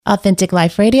Authentic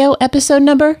Life Radio, episode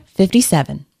number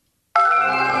 57.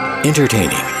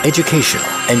 Entertaining, educational,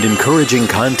 and encouraging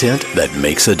content that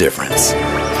makes a difference.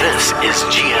 This is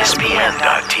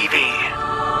GSPN.TV.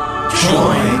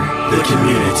 Join the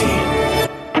community.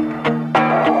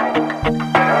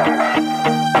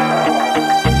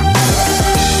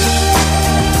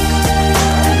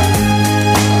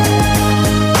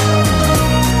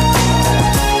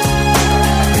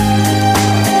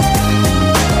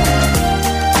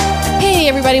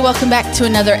 Everybody, welcome back to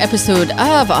another episode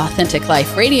of Authentic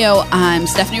Life Radio. I'm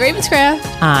Stephanie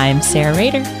Ravenscraft. I'm Sarah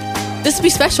Rader. This will be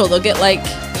special. They'll get like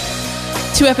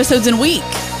 2 episodes in a week.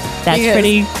 That's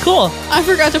pretty cool. I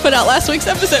forgot to put out last week's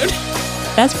episode.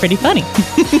 That's pretty funny.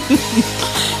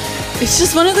 It's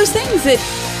just one of those things that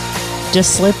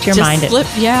just slipped your mind.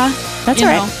 Yeah. That's all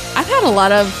right. I've had a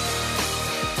lot of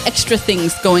extra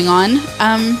things going on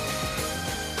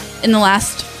in the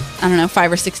last,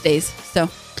 5 or 6 days. So,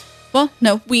 well,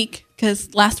 no, week,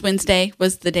 because last Wednesday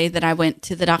was the day that I went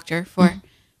to the doctor for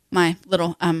my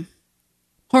little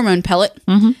hormone pellet.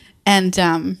 Mm-hmm. And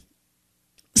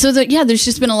there's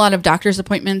just been a lot of doctor's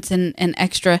appointments and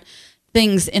extra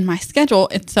things in my schedule.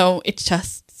 And so it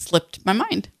just slipped my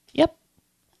mind. Yep.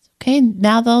 Okay,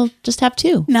 now they'll just have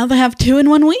 2. Now they have 2 in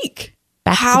 1 week.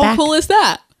 How cool is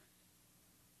that?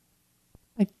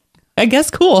 I guess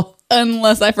cool.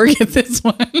 Unless I forget this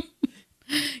one.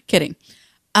 Kidding.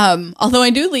 Although I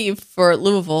do leave for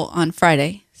Louisville on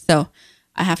Friday, so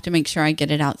I have to make sure I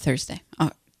get it out Thursday.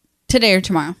 Today or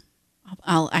tomorrow.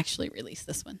 I'll actually release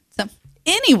this one. So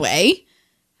anyway,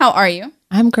 how are you?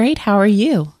 I'm great. How are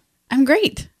you? I'm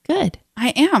great. Good. I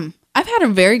am. I've had a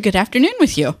very good afternoon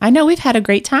with you. I know we've had a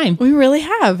great time. We really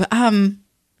have.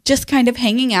 Just kind of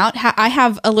hanging out. I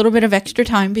have a little bit of extra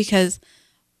time because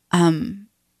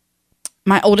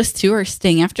my oldest 2 are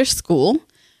staying after school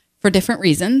for different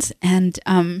reasons. And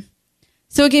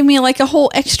so it gave me like a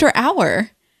whole extra hour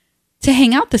to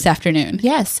hang out this afternoon.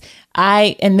 Yes.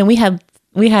 And then we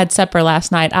had supper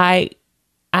last night. I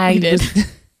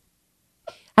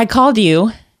called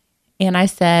you and I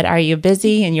said, "Are you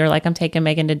busy?" And you're like, "I'm taking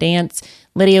Megan to dance."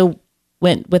 Lydia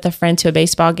went with a friend to a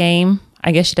baseball game.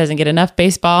 I guess she doesn't get enough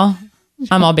baseball.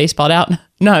 I'm all baseballed out.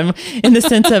 No, in the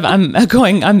sense of I'm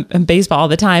baseball all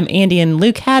the time. Andy and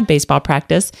Luke had baseball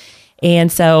practice.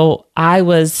 And so I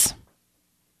was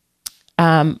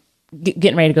getting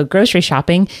ready to go grocery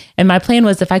shopping. And my plan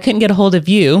was if I couldn't get a hold of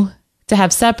you to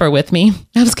have supper with me,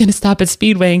 I was going to stop at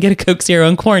Speedway and get a Coke Zero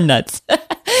and corn nuts.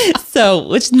 So,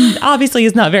 which obviously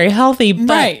is not very healthy, but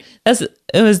right.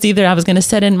 It was either I was going to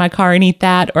sit in my car and eat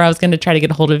that, or I was going to try to get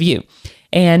a hold of you.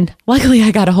 And luckily I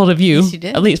got a hold of you, yes, you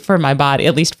did. at least for my body,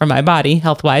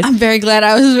 health-wise. I'm very glad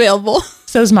I was available.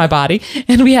 So's my body.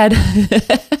 And we had...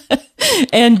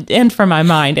 and for my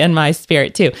mind and my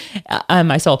spirit too,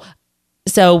 my soul.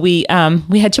 So we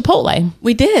had Chipotle.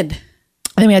 We did.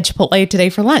 And we had Chipotle today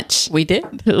for lunch. We did.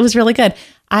 It was really good.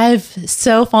 I've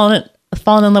so fallen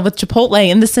in love with Chipotle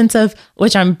in the sense of,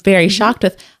 which I'm very shocked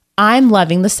with, I'm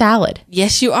loving the salad.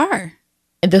 Yes, you are.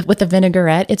 With the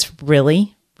vinaigrette, it's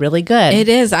really, really good. It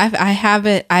is. I've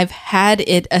had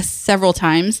it several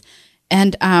times,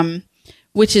 and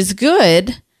which is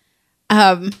good.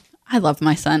 I love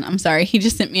my son. I'm sorry. He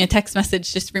just sent me a text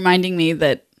message just reminding me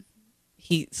that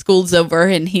school's over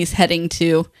and he's heading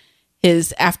to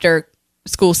his after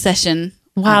school session.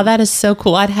 Wow, that is so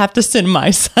cool. I'd have to send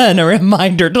my son a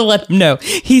reminder to let him know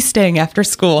he's staying after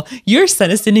school. Your son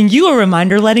is sending you a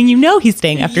reminder letting you know he's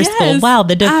staying after school. Wow,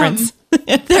 the difference.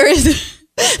 There is.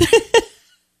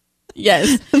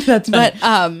 Yes. That's funny.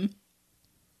 But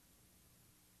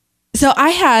so I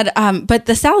had but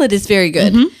the salad is very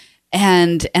good. Mm-hmm.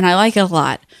 And I like it a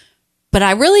lot, but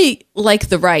I really like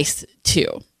the rice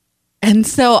too. And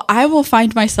so I will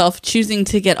find myself choosing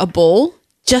to get a bowl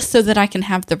just so that I can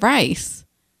have the rice,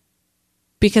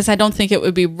 because I don't think it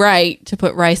would be right to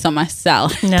put rice on my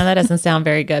salad. No, that doesn't sound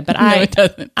very good, but no, it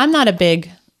doesn't. I'm not a big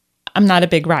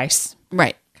rice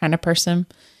kind of person,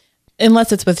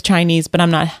 unless it's with Chinese, but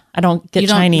I don't get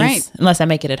Chinese unless I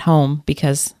make it at home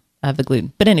because of the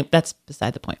gluten. But anyway, that's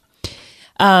beside the point.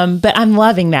 But I'm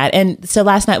loving that. And so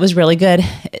last night was really good.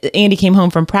 Andy came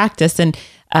home from practice and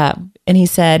he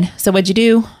said, "So what'd you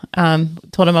do?"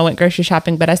 Told him I went grocery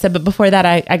shopping, but I said, "But before that,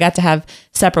 I got to have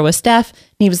supper with Steph."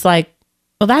 And he was like,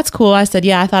 "Well, that's cool." I said,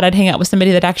 "Yeah, I thought I'd hang out with somebody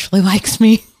that actually likes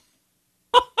me."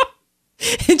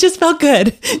 It just felt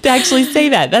good to actually say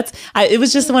that. It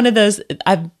was just one of those,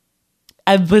 I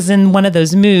was in one of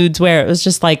those moods where it was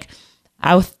just like,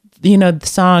 the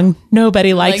song,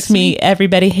 "Nobody likes me,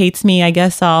 everybody hates me.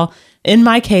 in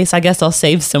my case, I guess I'll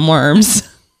save some worms."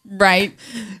 Right.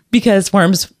 Because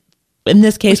worms in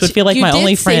this case would feel like my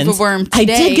only friends. Save a worm today. I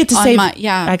did get to save.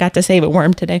 Yeah, I got to save a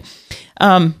worm today.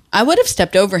 I would have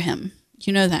stepped over him.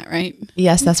 You know that, right?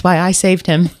 Yes, that's why I saved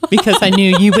him, because I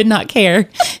knew you would not care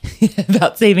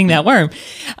about saving that worm.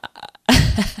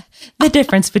 The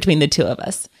difference between the two of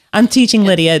us. I'm teaching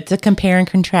Lydia to compare and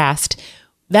contrast.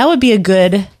 That would be a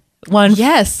good one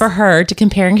for her to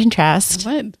compare and contrast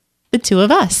the two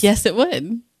of us. Yes, it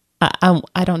would.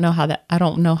 I don't know how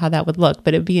that would look,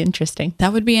 but it'd be interesting.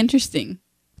 That would be interesting.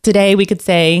 Today we could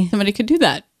say somebody could do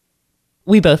that.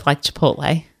 We both like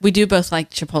Chipotle. We do both like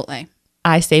Chipotle.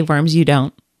 I save worms. You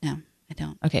don't. No, I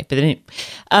don't. Okay, but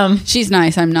then she's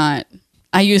nice. I'm not.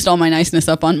 I used all my niceness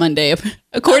up on Monday,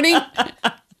 according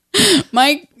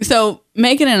Mike. So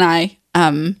Megan and I,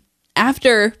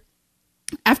 after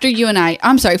you and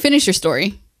I'm sorry. Finish your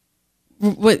story.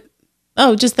 What?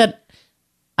 Oh, just that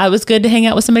I was good to hang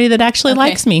out with somebody that actually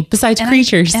likes me, besides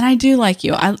creatures. I do like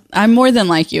you. I'm more than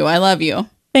like you. I love you.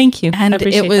 Thank you. And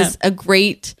it was a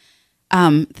great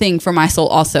thing for my soul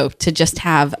also to just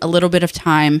have a little bit of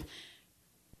time,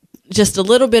 just a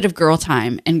little bit of girl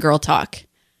time and girl talk.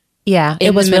 Yeah,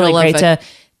 it was really great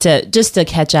to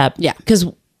catch up. Yeah, because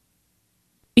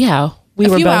we were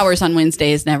a few hours on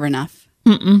Wednesday is never enough.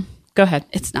 Go ahead.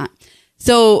 It's not.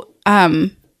 So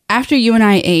after you and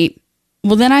I ate,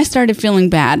 well, then I started feeling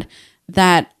bad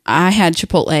that I had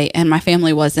Chipotle and my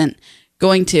family wasn't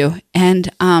going to, and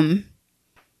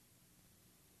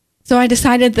so I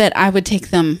decided that I would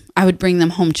bring them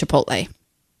home Chipotle.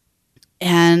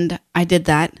 And I did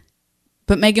that.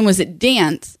 But Megan was at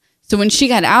dance. So when she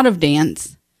got out of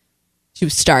dance, she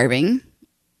was starving.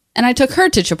 And I took her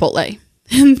to Chipotle.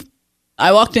 And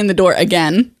I walked in the door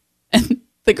again. And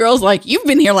the girl's like, "You've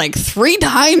been here like 3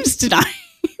 times tonight."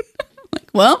 I'm like,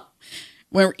 well,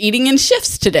 we're eating in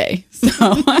shifts today. So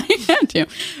I had to.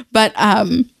 But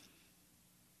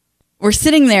we're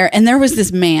sitting there and there was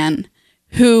this man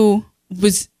who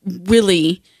was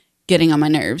really getting on my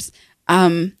nerves.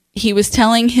 He was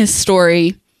telling his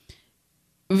story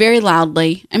very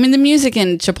loudly. I mean, the music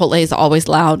in Chipotle is always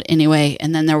loud anyway.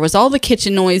 And then there was all the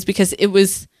kitchen noise because it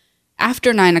was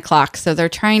after 9:00. So they're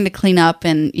trying to clean up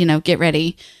and, get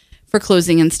ready for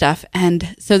closing and stuff.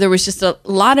 And so there was just a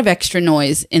lot of extra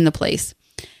noise in the place.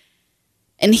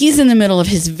 And he's in the middle of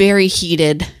his very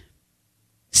heated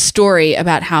story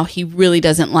about how he really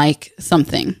doesn't like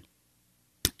something.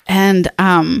 And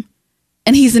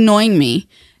he's annoying me.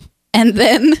 And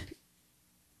then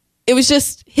it was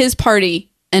just his party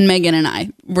and Megan and I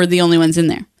were the only ones in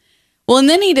there. Well, and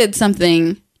then he did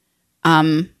something.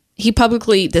 He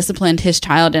publicly disciplined his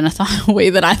child in a way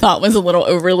that I thought was a little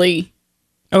overly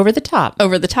over the top.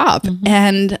 Mm-hmm.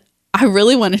 And I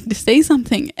really wanted to say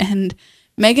something. And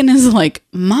Megan is like,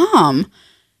 "Mom,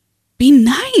 be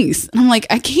nice." And I'm like,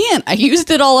 "I can't. I used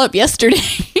it all up yesterday."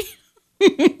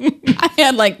 I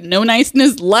had no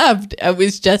niceness left. I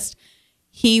was just,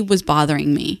 he was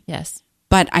bothering me. Yes.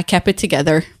 But I kept it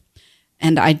together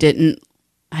and I didn't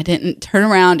turn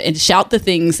around and shout the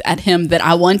things at him that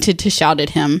I wanted to shout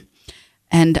at him.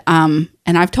 And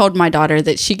I've told my daughter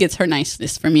that she gets her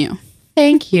niceness from you.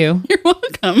 Thank you. You're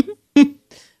welcome.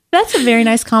 That's a very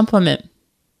nice compliment.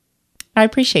 I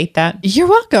appreciate that. You're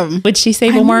welcome. Would she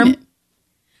save a worm?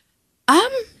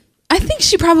 I think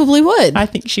she probably would. I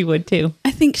think she would too.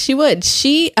 I think she would.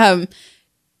 She,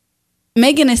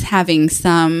 Megan is having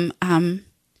some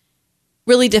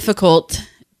really difficult,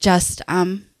 just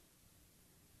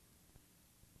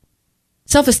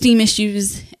self-esteem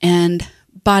issues and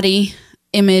body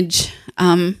image.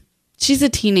 She's a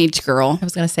teenage girl. I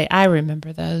was going to say, I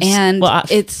remember those. And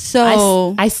it's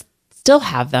so... I still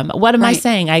have them. What am I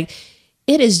saying?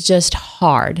 It is just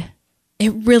hard.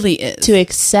 It really is. To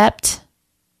accept...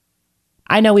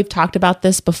 I know we've talked about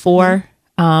this before,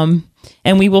 and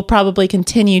we will probably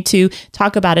continue to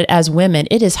talk about it as women.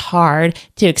 It is hard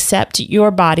to accept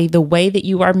your body the way that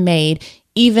you are made,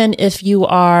 even if you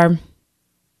are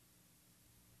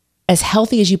as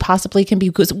healthy as you possibly can be.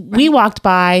 Because we walked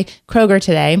by Kroger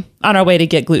today on our way to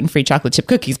get gluten-free chocolate chip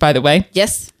cookies, by the way.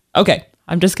 Yes. Okay.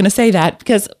 I'm just going to say that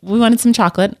because we wanted some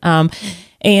chocolate.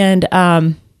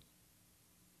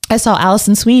 I saw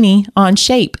Allison Sweeney on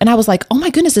Shape and I was like, "Oh my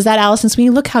goodness, is that Allison Sweeney?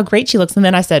 Look how great she looks." And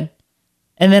then I said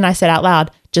out loud,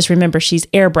 "Just remember she's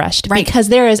airbrushed," because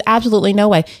there is absolutely no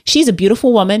way. She's a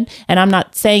beautiful woman. And I'm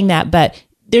not saying that, but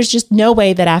there's just no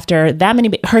way that after that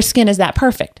many, her skin is that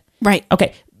perfect. Right.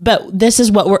 Okay. But this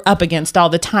is what we're up against all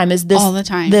the time is this, all the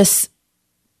time. this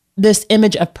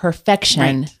image of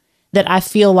perfection that I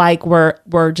feel like we're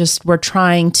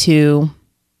trying to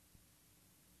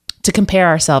compare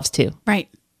ourselves to. Right.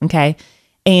 Okay.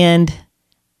 And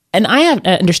and I have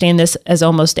to understand this as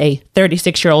almost a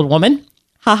 36-year-old woman.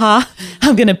 Haha.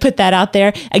 I'm going to put that out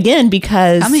there again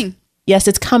because yes,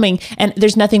 it's coming, and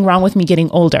there's nothing wrong with me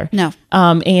getting older. No.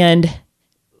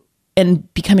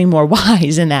 And becoming more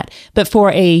wise in that. But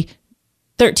for a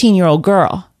 13-year-old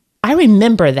girl, I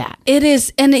remember that. It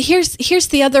is. And here's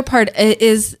the other part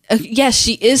is, yes,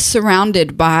 she is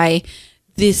surrounded by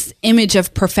this image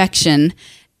of perfection,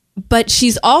 but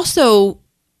she's also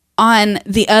on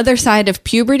the other side of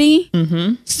puberty,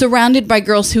 surrounded by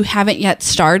girls who haven't yet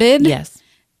started. Yes.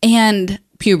 And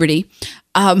puberty.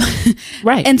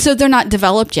 Right. And so they're not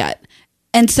developed yet.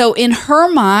 And so in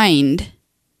her mind,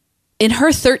 in her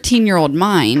 13-year-old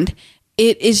mind,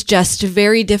 it is just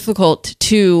very difficult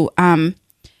to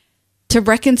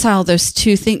reconcile those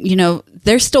two things. You know,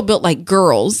 they're still built like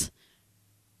girls,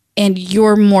 and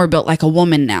you're more built like a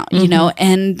woman now, you know,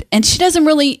 and she doesn't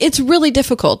really, it's really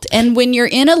difficult. And when you're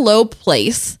in a low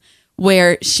place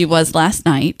where she was last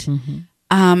night,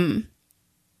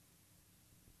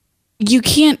 you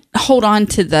can't hold on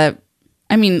to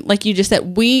like you just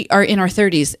said, we are in our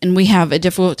 30s and we have a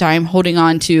difficult time holding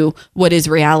on to what is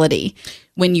reality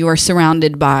when you are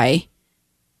surrounded by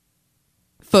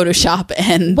Photoshop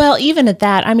and... Well, even at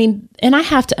that, I mean, and I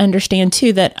have to understand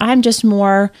too that I'm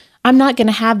not going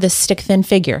to have this stick thin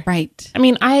figure. Right. I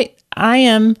mean, I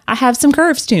have some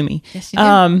curves to me. Yes, you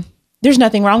do. There's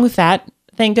nothing wrong with that.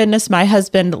 Thank goodness my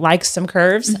husband likes some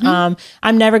curves. I'm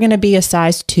never going to be a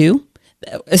size 2.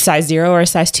 A size 0 or a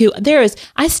size 2.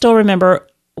 I still remember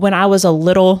when I was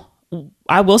little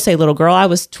girl, I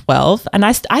was 12. And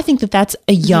I think that that's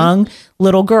a young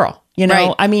little girl, you know,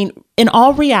 right. I mean, in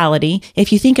all reality,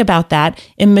 if you think about that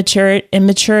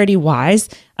immaturity wise,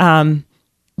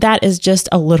 that is just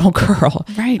a little girl.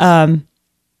 Right.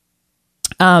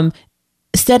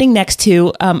 Sitting next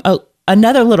to,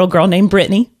 another little girl named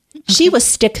Brittany. Okay. She was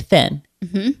stick thin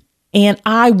and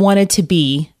I wanted to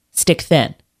be stick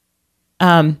thin.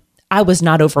 I was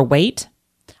not overweight.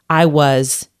 I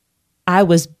was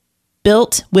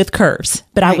built with curves,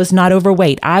 but right. I was not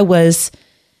overweight. I was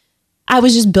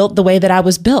just built the way that I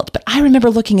was built. But I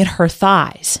remember looking at her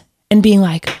thighs and being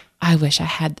like, I wish I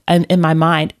had, in my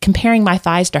mind, comparing my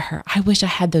thighs to her. I wish I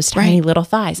had those tiny right. little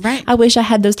thighs. Right. I wish I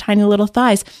had those tiny little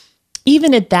thighs.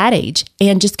 Even at that age,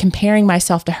 and just comparing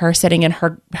myself to her sitting in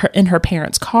her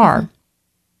parents' car,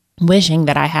 wishing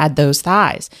that I had those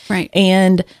thighs. Right.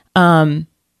 And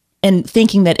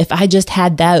thinking that if I just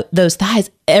had those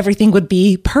thighs, everything would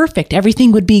be perfect.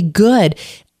 Everything would be good.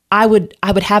 I would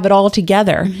have it all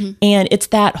together. And it's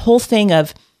that whole thing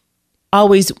of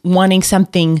always wanting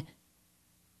something,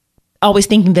 always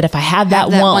thinking that if I have that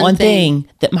one thing,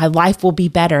 that my life will be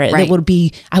better. Right. It would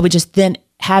be, I would just then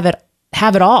have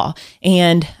it all.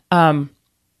 And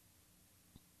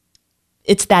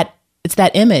it's that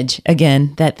image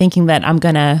again, that thinking that I'm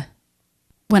gonna,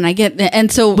 when I get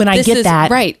that,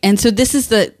 right. And so this is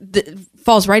the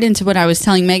falls right into what I was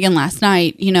telling Megan last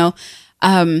night. You know,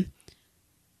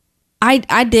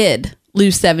 I did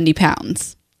lose 70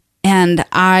 pounds and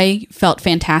I felt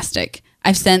fantastic.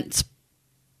 I've since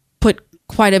put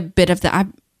quite a bit of that.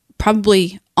 I'm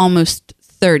probably almost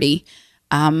 30.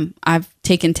 I've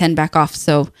taken 10 back off.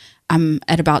 So I'm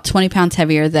at about 20 pounds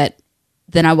heavier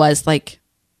than I was like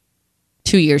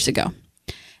 2 years ago.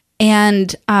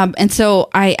 And so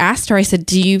I asked her, I said,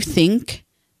 did you think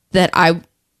that I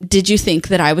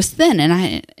was thin?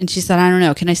 And she said, I don't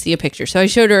know. Can I see a picture? So I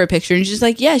showed her a picture and she's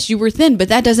like, yes, you were thin, but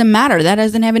that doesn't matter. That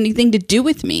doesn't have anything to do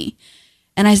with me.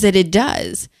 And I said, it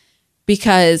does,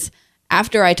 because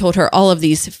after I told her all of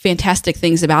these fantastic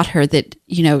things about her, that,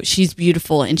 you know, she's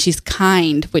beautiful and she's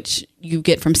kind, which you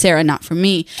get from Sarah, not from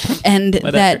me. And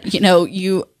that, you know,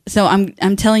 so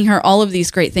I'm telling her all of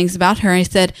these great things about her. I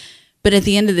said, but at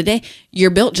the end of the day, you're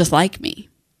built just like me.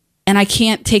 And I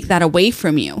can't take that away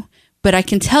from you. But I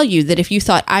can tell you that if you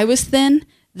thought I was thin,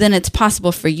 then it's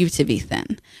possible for you to be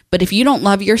thin. But if you don't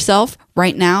love yourself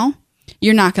right now,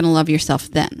 you're not going to love yourself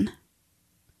then.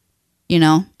 You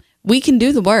know, we can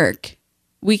do the work.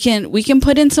 We can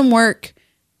put in some work,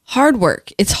 hard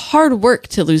work. It's hard work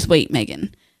to lose weight,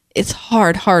 Megan. It's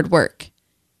hard work.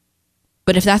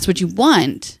 But if that's what you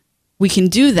want, we can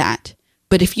do that.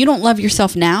 But if you don't love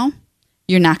yourself now,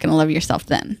 you're not going to love yourself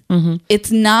then.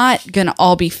 It's not going to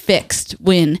all be fixed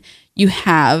when you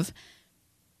have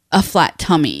a flat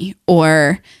tummy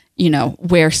or, you know,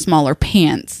 wear smaller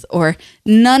pants, or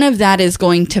none of that is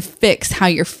going to fix how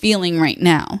you're feeling right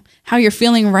now. How you're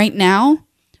feeling right now,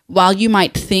 while you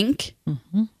might think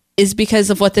is because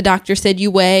of what the doctor said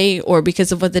you weigh, or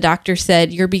because of what the doctor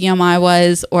said your BMI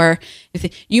was, or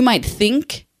if you might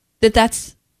think that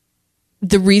that's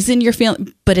the reason you're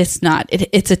feeling, but it's not.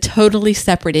 It's a totally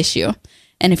separate issue.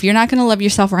 And if you're not going to love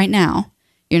yourself right now,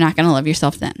 you're not going to love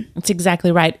yourself then. That's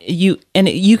exactly right. You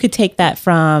could take that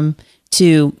from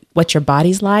to what your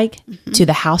body's like, to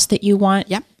the house that you want,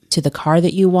 to the car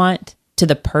that you want, to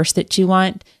the purse that you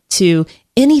want, to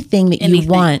anything that you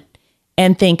want,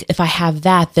 and think, if I have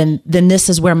that, then this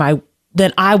is where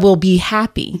then I will be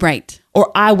happy. Right.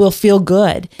 Or I will feel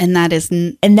good. And that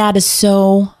is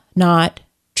so not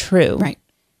true. Right.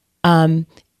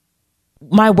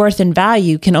 My worth and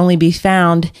value can only be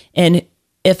found in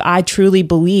if I truly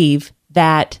believe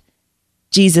that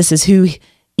Jesus is who,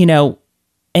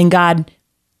 and God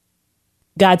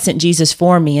sent Jesus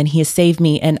for me, and he has saved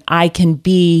me, and I can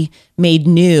be made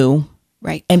new,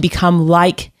 right, and become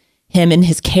like him in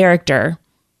his character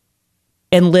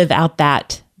and live out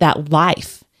that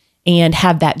life and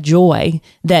have that joy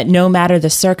that no matter the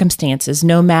circumstances,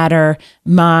 no matter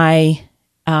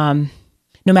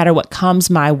what comes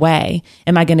my way,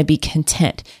 am I going to be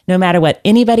content? No matter what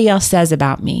anybody else says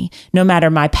about me, no matter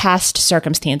my past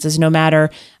circumstances, no matter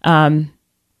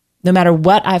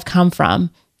what I've come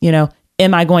from,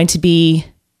 am I going to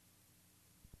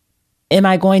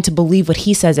believe what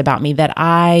he says about me, that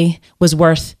I was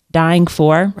worth dying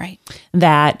for? Right.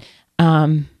 That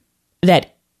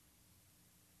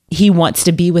he wants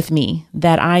to be with me,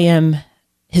 that I am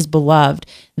his beloved,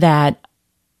 that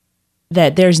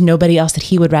there's nobody else that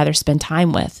he would rather spend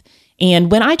time with.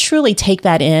 And when I truly take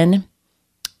that in,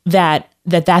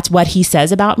 that's what he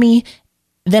says about me,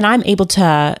 then I'm able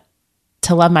to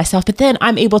love myself, but then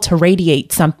I'm able to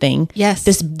radiate something. Yes.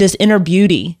 This inner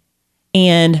beauty.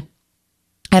 And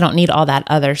I don't need all that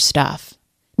other stuff.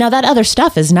 Now that other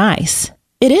stuff is nice.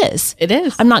 It is. It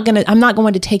is. I'm not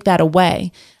going to take that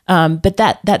away. But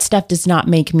that stuff does not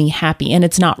make me happy. And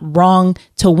it's not wrong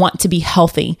to want to be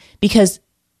healthy, because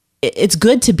it's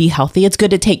good to be healthy. It's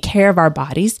good to take care of our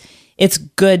bodies. It's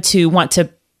good to want to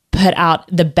put out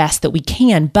the best that we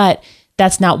can, but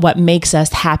that's not what makes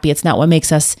us happy. It's not what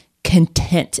makes us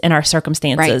content in our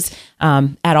circumstances,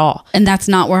 at all. And that's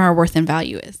not where our worth and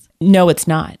value is. No, it's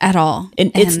not. At all.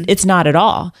 And it's not at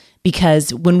all,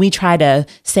 because when we try to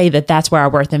say that that's where our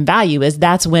worth and value is,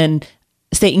 that's when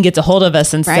Satan gets a hold of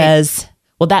us and says,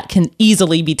 well, that can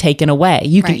easily be taken away.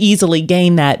 You can easily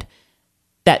gain that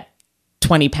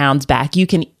 20 pounds back. You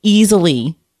can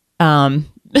easily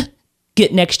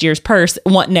get next year's purse,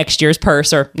 want next year's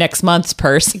purse or next month's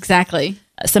purse. Exactly.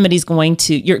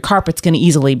 Your carpet's going to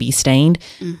easily be stained.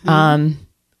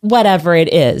 Whatever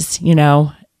it is,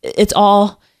 it's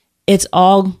all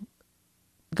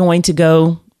going to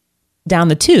go down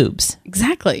the tubes.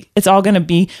 Exactly. It's all going to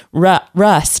be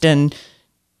rust, and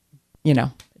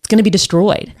it's going to be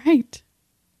destroyed. Right.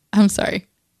 I'm sorry.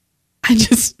 I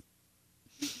just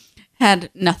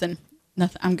had nothing.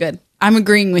 I'm good. I'm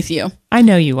agreeing with you. I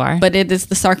know you are. But it is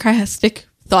the sarcastic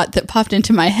thought that popped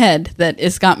into my head that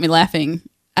has got me laughing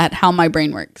at how my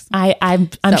brain works.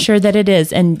 I'm sure that it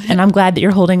is. And I'm glad that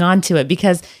you're holding on to it,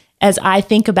 because as I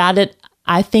think about it,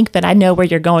 I think that I know where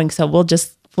you're going. So I'm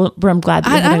glad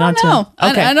that you're holding on to it.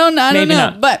 Okay. I don't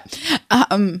know. But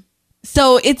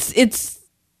so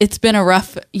it's been a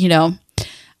rough,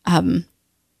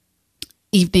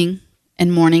 evening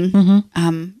and morning,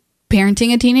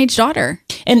 parenting a teenage daughter.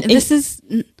 And here's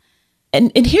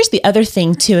the other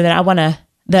thing too that I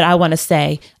want to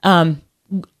say,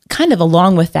 kind of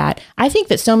along with that. I think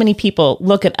that so many people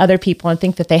look at other people and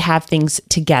think that they have things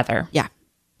together. Yeah.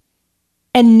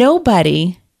 And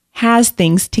nobody has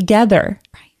things together.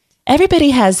 Right. Everybody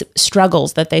has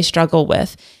struggles that they struggle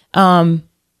with.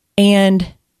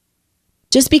 And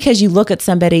just because you look at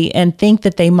somebody and think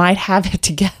that they might have it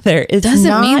together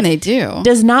doesn't mean they do.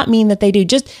 Does not mean that they do.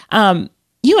 Just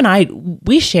you and I,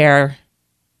 we share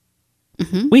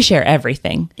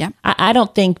everything. Yeah. I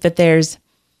don't think that there's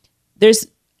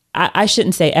I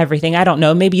shouldn't say everything. I don't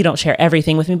know. Maybe you don't share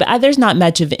everything with me, but there's not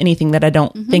much of anything that I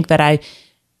don't think that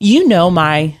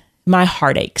my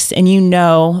heartaches, and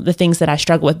the things that I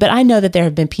struggle with. But I know that there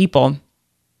have been people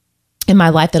in my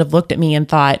life that have looked at me and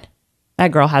thought,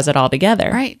 that girl has it all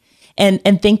together. Right.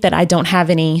 And think that I don't have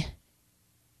any,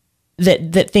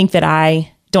 that think that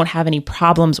I don't have any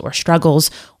problems or struggles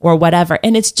or whatever.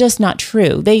 And it's just not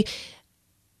true.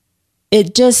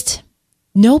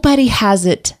 Nobody has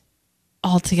it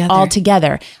all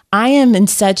together. I am in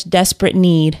such desperate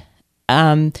need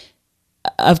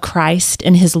of Christ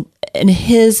and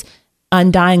his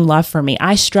undying love for me.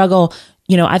 I struggle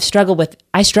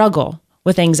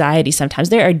with anxiety sometimes.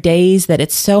 There are days that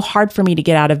it's so hard for me to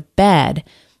get out of bed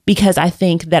because I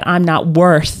think that I'm not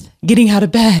worth getting out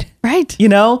of bed. Right.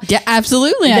 Yeah,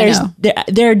 absolutely.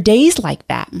 There are days like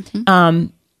that.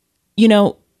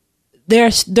 there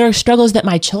are struggles that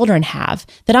my children have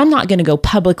that I'm not going to go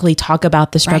publicly talk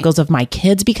about the struggles of my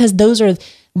kids, because those are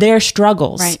their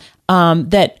struggles,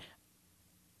 that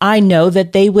I know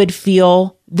that they would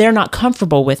feel they're not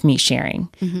comfortable with me sharing.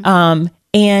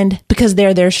 And because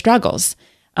they're their struggles.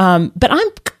 But I'm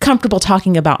comfortable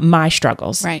talking about my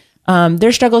struggles. Right.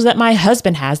 There's struggles that my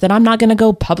husband has that I'm not going to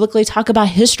go publicly talk about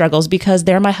his struggles because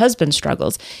they're my husband's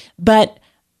struggles. But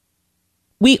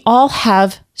we all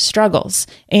have struggles,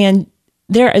 and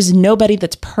there is nobody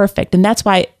that's perfect. And that's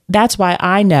why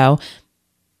I know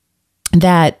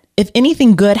that if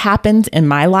anything good happens in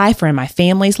my life or in my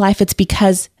family's life, it's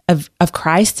because of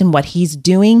Christ and what he's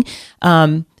doing.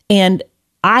 And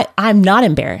I'm not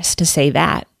embarrassed to say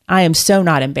that. I am so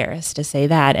not embarrassed to say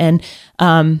that. And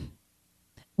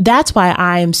that's why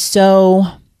I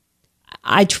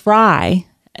try,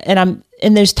 and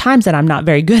there's times that I'm not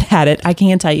very good at it, I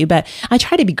can tell you, but I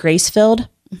try to be grace-filled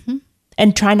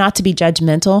and try not to be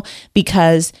judgmental,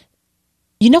 because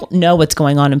you don't know what's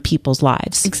going on in people's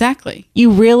lives. Exactly.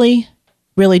 You really,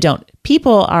 really don't.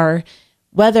 People are,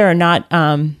 whether or not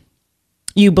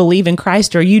you believe in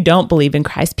Christ or you don't believe in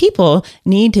Christ, people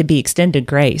need to be extended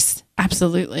grace.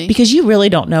 Absolutely. Because you really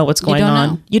don't know what's going on.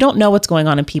 Know. You don't know what's going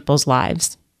on in people's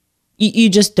lives. You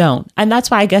just don't. And that's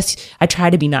why I guess I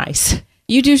try to be nice.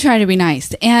 You do try to be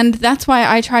nice. And that's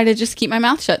why I try to just keep my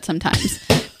mouth shut sometimes.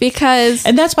 Because...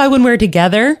 And that's why when we're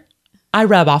together, I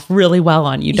rub off really well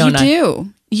on you, don't I?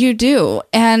 You do.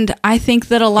 And I think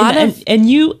that a lot of... And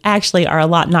you actually are a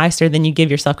lot nicer than you give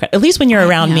yourself credit. At least when you're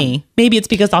around me. Maybe it's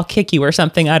because I'll kick you or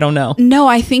something. I don't know. No,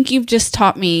 I think you've just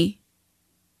taught me...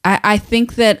 I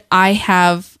think that I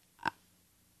have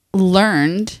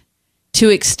learned to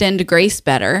extend grace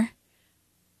better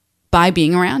by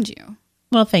being around you.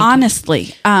 Well, thank you.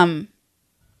 Honestly.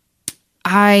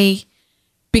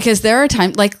 Because there are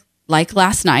times like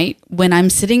last night when I'm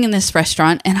sitting in this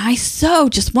restaurant and I so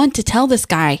just want to tell this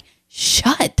guy,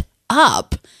 shut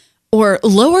up or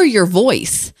lower your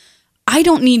voice. I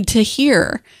don't need to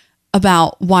hear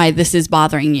about why this is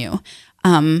bothering you.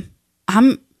 I'm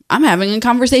having a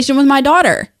conversation with my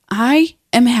daughter. I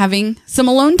am having some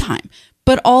alone time,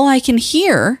 but all I can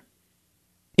hear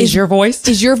is your voice.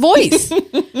 Is your voice.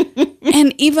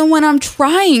 And even when I'm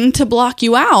trying to block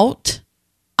you out,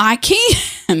 I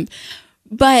can't.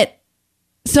 But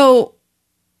so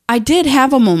I did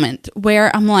have a moment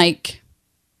where I'm like,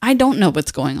 I don't know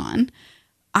what's going on.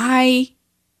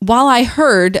 While I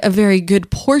heard a very good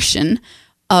portion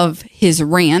of his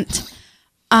rant,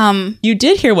 you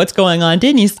did hear what's going on,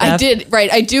 didn't you, Steph? I did,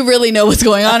 right. I do really know what's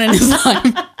going on in his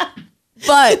life.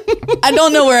 But I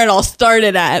don't know where it all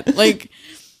started at.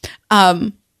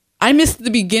 I missed the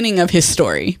beginning of his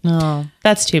story. Oh,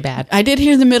 that's too bad. I did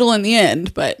hear the middle and the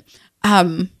end, but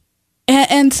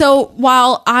and so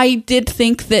while I did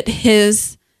think that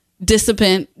his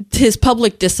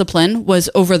public discipline was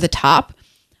over the top,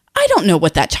 I don't know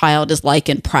what that child is like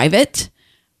in private.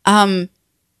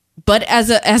 But as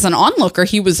an onlooker,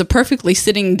 he was a perfectly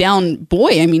sitting down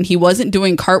boy. I mean, he wasn't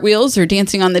doing cartwheels or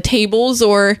dancing on the tables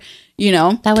or,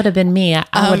 That would have been me.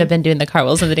 I would have been doing the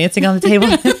cartwheels and the dancing on the table.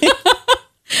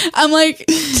 I'm like,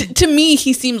 to me,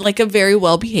 he seemed like a very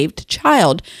well-behaved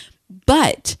child.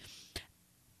 But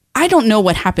I don't know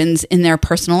what happens in their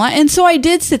personal life. And so I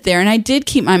did sit there and I did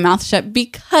keep my mouth shut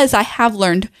because I have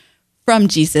learned from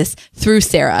Jesus through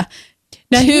Sarah.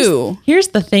 Now, here's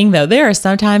the thing, though. There are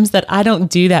some times that I don't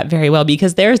do that very well,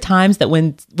 because there are times that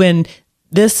when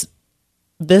this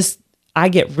I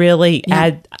get really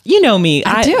you know me.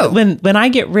 I do. When I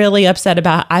get really upset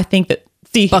about, I think that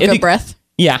Bucko breath.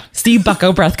 Yeah, Steve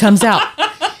Bucko breath comes out.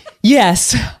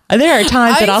 Yes, there are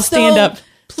times that I'll stand up.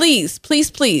 Please,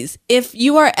 if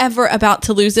you are ever about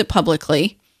to lose it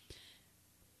publicly,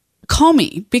 call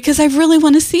me, because I really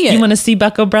want to see it. You want to see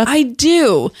Bucko breath? I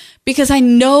do, because I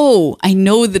know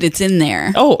that it's in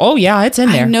there. Oh yeah, it's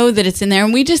in there. I know that it's in there.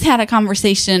 And we just had a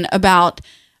conversation about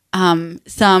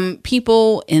some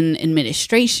people in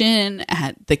administration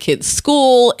at the kids'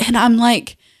 school. And I'm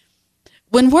like,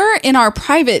 when we're in our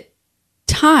private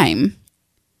time,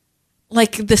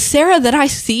 like the Sarah that I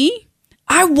see,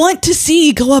 I want to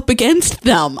see go up against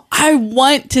them. I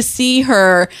want to see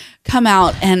her come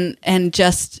out and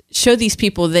just show these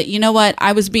people that, you know what,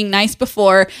 I was being nice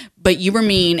before, but you were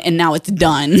mean and now it's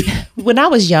done. When I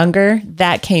was younger,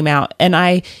 that came out. And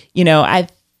I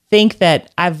think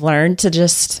that I've learned to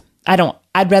just,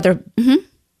 I'd rather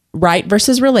right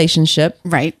versus relationship.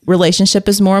 Right. Relationship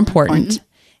is more important.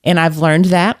 And I've learned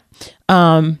that.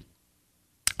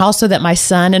 Also that my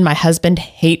son and my husband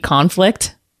hate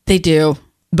conflict. They do.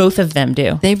 Both of them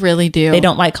do. They really do. They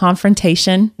don't like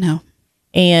confrontation. No.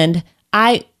 And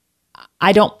I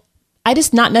I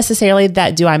just not necessarily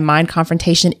that do I mind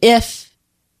confrontation if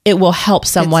it will help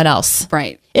someone else.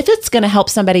 Right. If it's going to help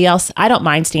somebody else, I don't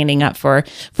mind standing up for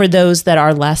those that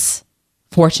are less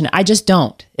fortunate. I just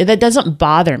don't. That doesn't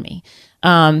bother me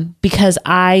because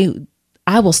I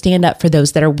will stand up for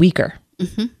those that are weaker.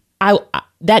 It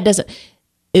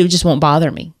just won't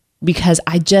bother me because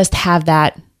I just have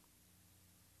that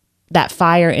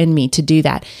fire in me to do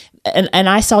that. And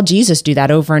I saw Jesus do that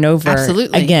over and over.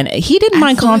 Absolutely. Again, he didn't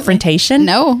mind confrontation.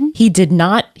 No. He did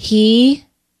not. He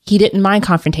didn't mind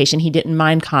confrontation. He didn't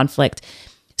mind conflict.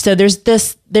 So there's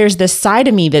this side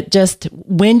of me that just,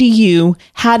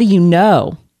 how do you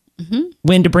know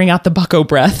when to bring out the bucko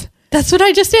breath? That's what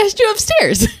I just asked you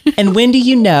upstairs. And when do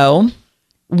you know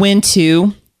when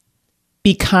to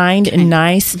be kind and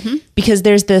nice? Because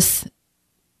there's this,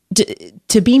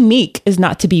 to be meek is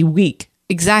not to be weak.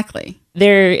 Exactly.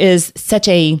 It's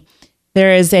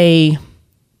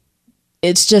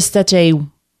just such a,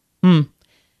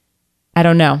 I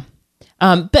don't know.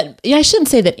 But I shouldn't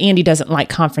say that Andy doesn't like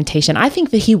confrontation. I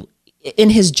think that in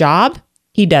his job,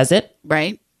 he does it.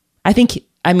 Right. I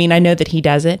know that he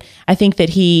does it. I think that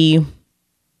he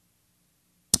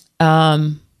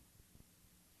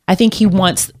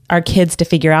wants our kids to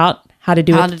figure out how to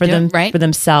do it for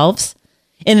themselves.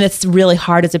 And it's really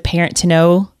hard as a parent to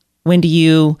know when do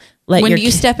you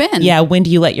step in? Yeah. When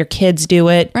do you let your kids do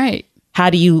it? Right. How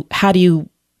do you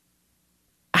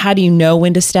know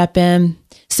when to step in?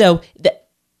 So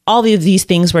all of these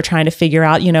things we're trying to figure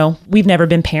out, we've never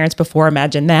been parents before.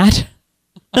 Imagine that.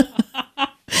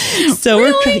 So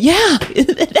really?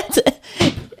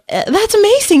 That's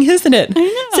amazing, isn't it? I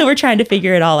know. So we're trying to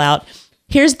figure it all out.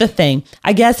 Here's the thing.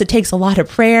 I guess it takes a lot of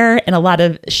prayer and a lot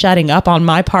of shutting up on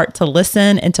my part to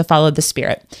listen and to follow the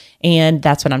Spirit. And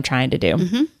that's what I'm trying to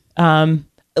do. A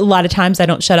lot of times I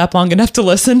don't shut up long enough to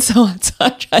listen. So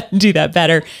I'm trying to do that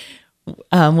better.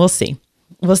 We'll see.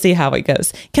 We'll see how it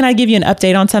goes. Can I give you an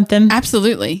update on something?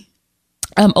 Absolutely.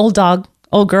 Old girl.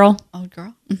 Old girl.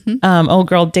 Old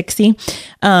girl Dixie.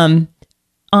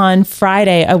 On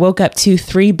Friday, I woke up to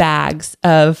 3 bags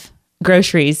of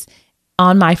groceries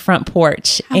on my front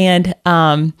porch and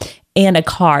a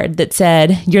card that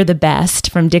said, "You're the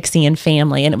best," from Dixie and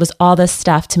family. And it was all this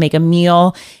stuff to make a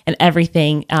meal and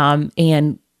everything.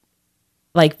 And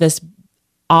like this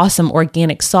awesome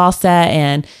organic salsa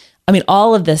and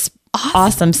all of this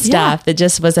awesome stuff that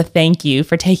just was a thank you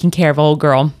for taking care of old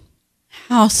girl.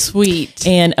 How sweet.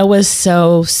 And it was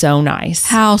so, so nice.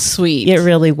 How sweet. It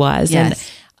really was. Yes. And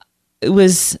it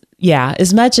was,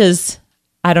 as much as,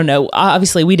 I don't know,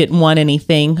 obviously we didn't want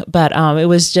anything, but it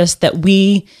was just that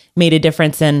we made a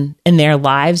difference in their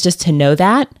lives. Just to know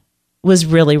that was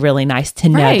really, really nice to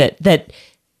know that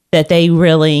they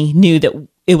really knew that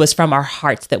it was from our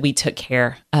hearts that we took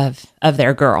care of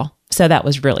their girl. So that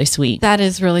was really sweet. That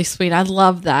is really sweet. I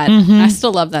love that. I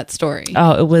still love that story.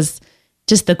 Oh, it was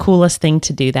just the coolest thing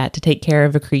to do that, to take care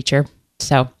of a creature.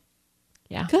 So,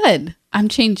 yeah. Good. I'm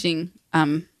changing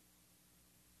the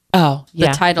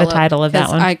title of that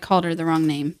one. I called her the wrong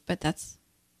name, but that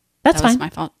fine. was my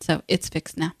fault. So it's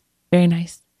fixed now. Very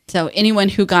nice. So anyone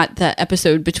who got the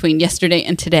episode between yesterday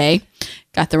and today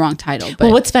got the wrong title. But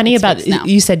well, what's funny about,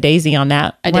 you said Daisy on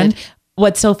that one. Did.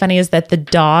 What's so funny is that the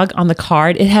dog on the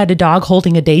card, it had a dog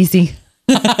holding a daisy.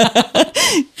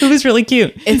 It was really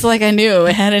cute. It's like I knew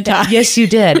ahead of time. Yes, you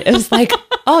did. It was like,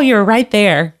 oh, you're right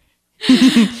there.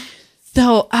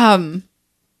 So,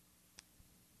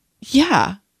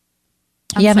 yeah.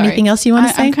 You have anything else you want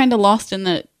to say? I'm kind of lost in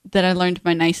that I learned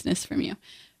my niceness from you.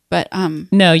 But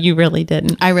no, you really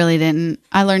didn't. I really didn't.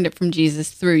 I learned it from Jesus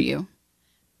through you.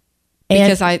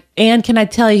 And can I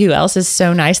tell you who else is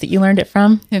so nice that you learned it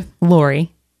from? Who?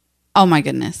 Lori. Oh my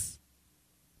goodness.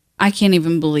 I can't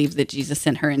even believe that Jesus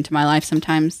sent her into my life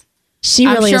sometimes. She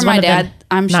really is one of them.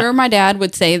 I'm sure my dad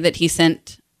would say that he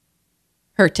sent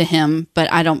her to him,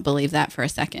 but I don't believe that for a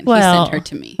second. He sent her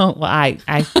to me. Oh, well,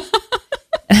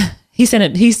 he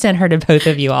sent her to both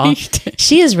of you all.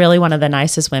 She is really one of the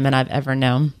nicest women I've ever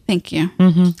known. Thank you.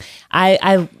 Mm-hmm.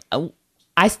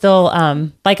 I still, I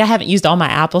haven't used all my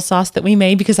applesauce that we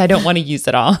made because I don't want to use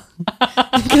it all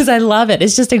because I love it.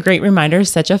 It's just a great reminder.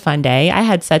 Such a fun day. I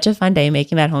had such a fun day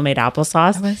making that homemade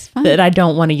applesauce that I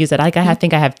don't want to use it. I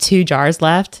think I have 2 jars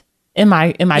left in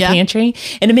my pantry,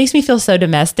 and it makes me feel so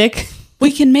domestic.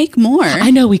 We can make more.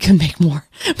 I know we can make more,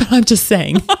 but I'm just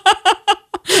saying.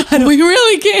 We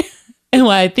really can. And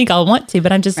I think I'll want to,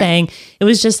 but I'm just saying it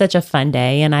was just such a fun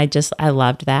day, and I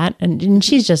loved that. And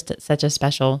she's just such a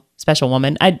special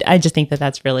woman. I just think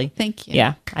that's really, thank you.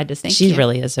 Yeah, she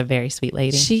really is a very sweet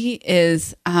lady. She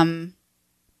is. I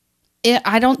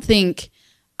don't think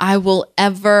I will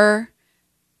ever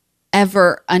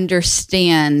ever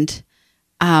understand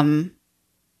her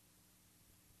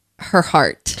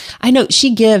heart. I know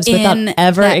she gives without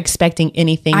ever expecting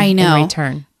anything in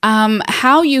return.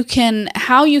 How you can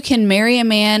marry a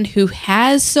man who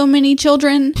has so many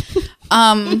children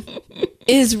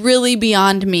is really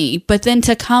beyond me. But then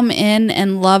to come in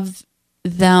and love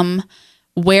them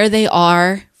where they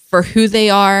are, for who they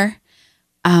are,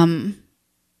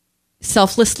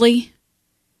 selflessly,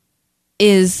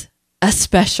 is a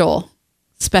special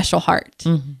heart.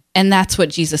 Mm-hmm. And that's what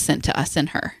Jesus sent to us in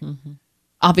her. Mm-hmm.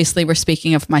 Obviously, we're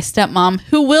speaking of my stepmom,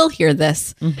 who will hear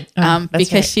this,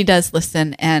 because she does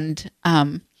listen. And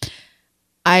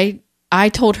I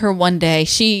told her one day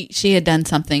she had done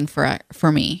something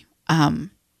for me,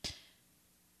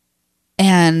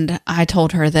 and I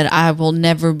told her that I will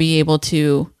never be able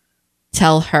to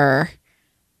tell her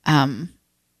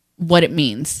what it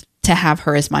means to have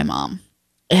her as my mom.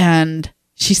 And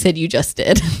she said, "You just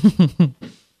did."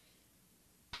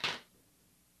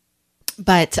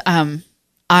 But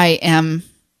I am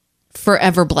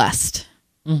forever blessed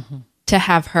to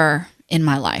have her in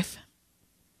my life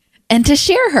and to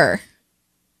share her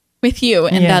with you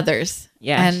and others.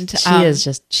 Yeah. And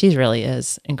she really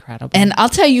is incredible. And I'll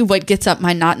tell you what gets up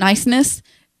my not niceness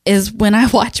is when I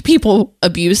watch people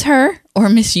abuse her or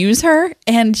misuse her,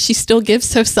 and she still gives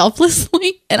so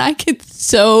selflessly, and I get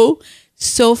so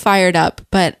fired up.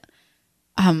 But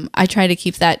I try to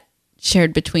keep that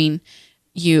shared between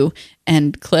you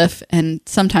and Cliff and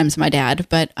sometimes my dad,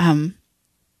 but and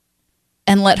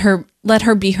let her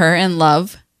be her and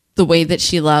love the way that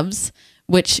she loves,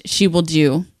 which she will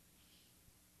do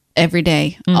every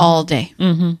day, all day.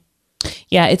 Mm-hmm.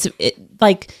 Yeah, it's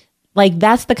like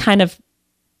that's the kind of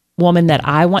woman that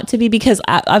I want to be, because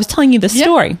I was telling you the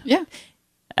story. Yeah.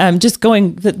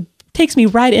 That takes me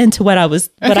right into what I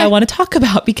want to talk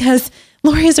about, because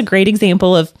Lori is a great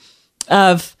example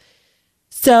of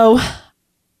so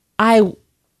I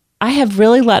had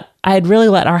really let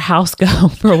our house go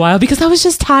for a while because I was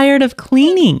just tired of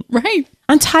cleaning. Right.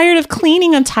 I'm tired of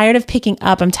cleaning. I'm tired of picking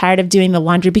up. I'm tired of doing the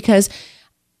laundry, because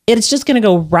it's just going to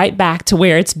go right back to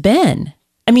where it's been.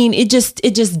 I mean, it just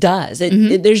does.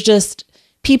 There's just,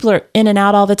 people are in and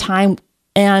out all the time,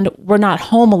 and we're not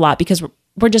home a lot because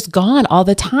we're just gone all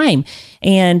the time.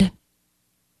 And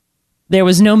there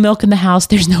was no milk in the house.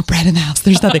 There's no bread in the house.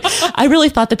 There's nothing. I really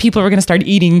thought that people were going to start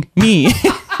eating me.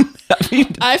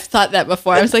 I've thought that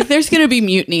before. I was like, there's going to be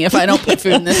mutiny if I don't put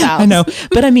food in this house. I know.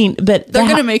 But I mean, they're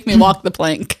going to make me walk the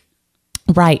plank.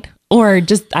 Right. Or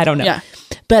just, I don't know. Yeah.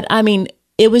 But I mean,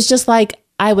 it was just like,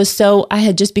 I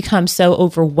had just become so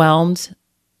overwhelmed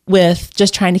with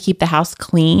just trying to keep the house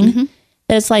clean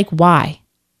that it's like, why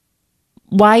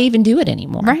even do it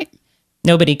anymore? Right.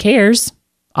 Nobody cares,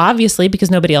 obviously, because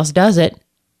nobody else does it.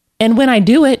 And when I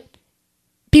do it,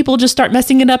 people just start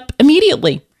messing it up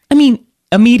immediately. I mean,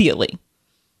 immediately.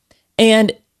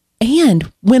 And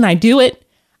when I do it,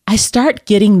 I start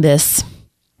getting this,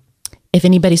 if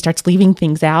anybody starts leaving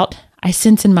things out, I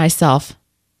sense in myself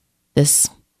this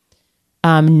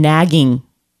nagging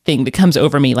thing that comes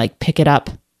over me, like, pick it up,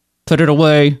 put it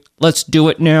away, let's do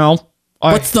it now.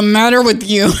 What's the matter with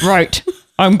you? Right.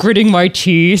 I'm gritting my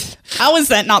teeth. How is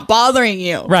that not bothering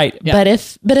you? Right. Yeah. But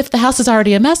if the house is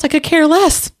already a mess, I could care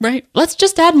less. Right. Let's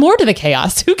just add more to the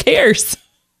chaos. Who cares?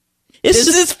 This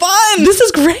is fun. This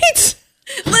is great.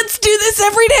 Let's do this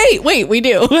every day. Wait, we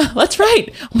do. Well, that's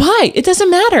right. Why? It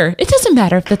doesn't matter. It doesn't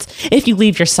matter if you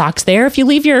leave your socks there, if you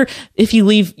leave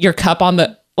your cup on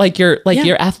the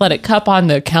your athletic cup on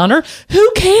the counter.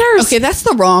 Who cares? Okay, that's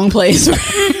the wrong place.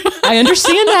 I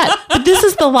understand that, but this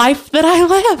is the life that I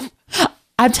live.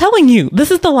 I'm telling you, this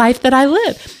is the life that I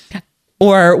live.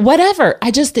 Or whatever.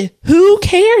 Who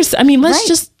cares? I mean, let's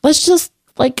just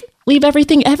like leave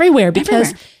everything everywhere,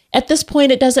 because at this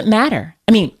point it doesn't matter.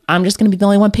 I mean, I'm just going to be the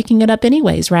only one picking it up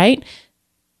anyways, right?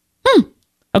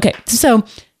 Okay. So,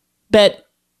 but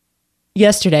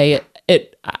yesterday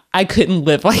I couldn't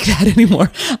live like that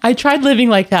anymore. I tried living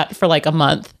like that for like a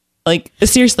month. Like,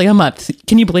 seriously, a month.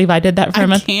 Can you believe I did that for a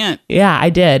month? I can't. Yeah, I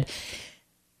did.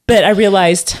 But I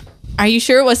realized... Are you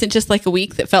sure it wasn't just like a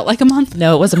week that felt like a month?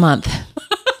 No, it was a month.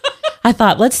 I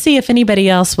thought, let's see if anybody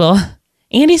else will.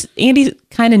 Andy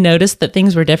kind of noticed that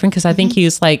things were different, because I think he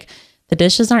was like, the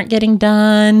dishes aren't getting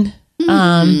done.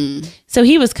 So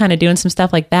he was kind of doing some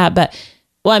stuff like that. But,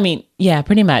 well, I mean, yeah,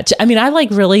 pretty much. I mean, I like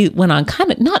really went on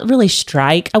kind of, not really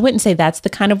strike. I wouldn't say that's the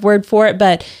kind of word for it,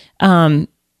 but I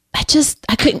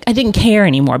didn't care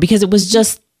anymore, because it was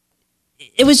just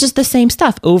the same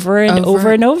stuff over and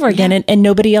over again. And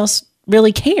nobody else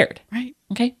really cared. Right.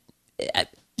 Okay.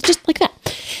 Just like that.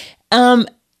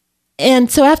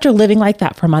 And so after living like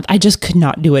that for a month, I just could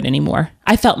not do it anymore.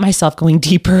 I felt myself going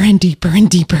deeper and deeper and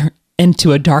deeper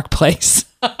into a dark place.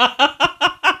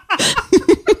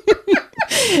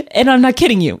 And I'm not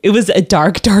kidding you. It was a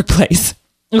dark, dark place.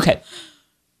 Okay.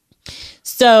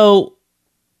 So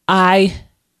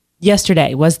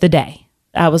yesterday was the day.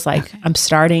 I was like, okay. I'm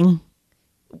starting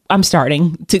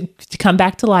to come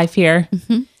back to life here.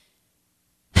 Mm-hmm.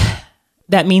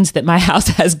 That means that my house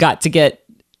has got to get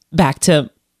back to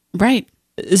right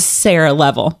Sarah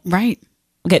level. Right.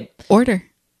 Okay. Order.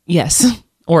 Yes.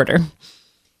 Order.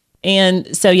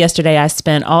 And so yesterday I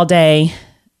spent all day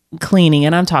cleaning,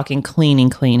 and I'm talking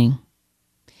cleaning.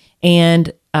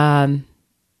 And,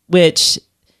 which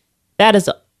that is,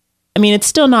 I mean, it's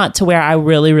still not to where I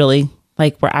really, really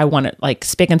like where I want it like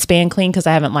spick and span clean. Cause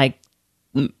I haven't like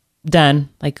done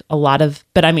like a lot of,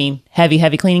 but I mean,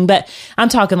 heavy cleaning, but I'm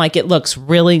talking like it looks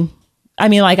really, I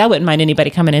mean, like I wouldn't mind anybody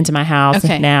coming into my house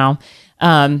now.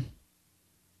 And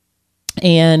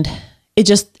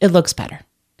it looks better.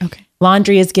 Okay.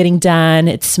 Laundry is getting done.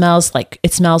 It smells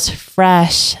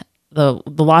fresh. The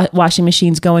washing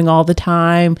machine's going all the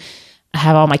time. I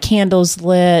have all my candles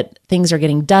lit. Things are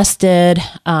getting dusted.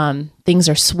 Things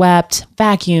are swept,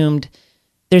 vacuumed.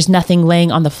 There's nothing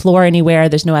laying on the floor anywhere.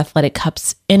 There's no athletic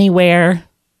cups anywhere,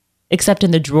 except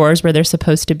in the drawers where they're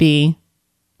supposed to be.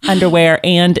 Underwear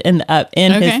and in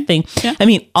his thing. Yeah. I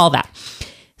mean, all that.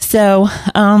 So,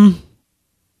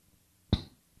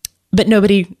 but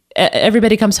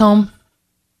everybody comes home.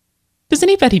 Does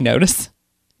anybody notice?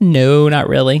 No, not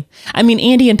really. I mean,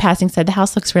 Andy in passing said the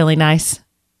house looks really nice.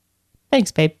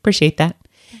 Thanks, babe. Appreciate that.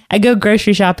 I go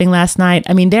grocery shopping last night.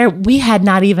 I mean, we had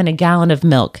not even a gallon of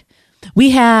milk.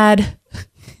 We had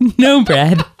no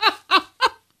bread.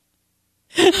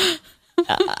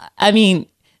 I mean,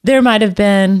 there might have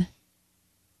been,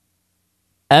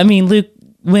 I mean, Luke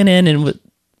went in and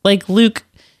Luke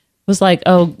was like,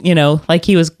 oh, like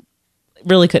he was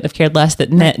really couldn't have cared less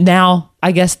that now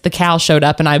I guess the cow showed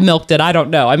up and I milked it. I don't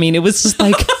know. I mean, it was just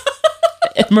like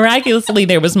miraculously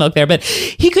there was milk there, but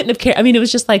he couldn't have cared. I mean, it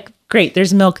was just like, great,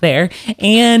 there's milk there.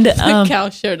 And the cow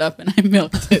showed up and I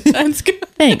milked it. That's good.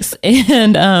 Thanks.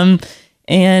 And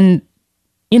and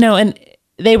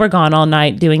they were gone all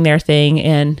night doing their thing.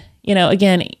 And,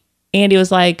 again, Andy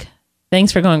was like,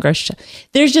 thanks for going grocery shopping.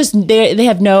 There's just, they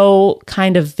have no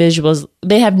kind of visuals.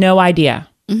 They have no idea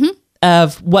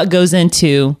of what goes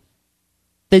into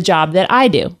the job that I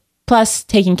do, plus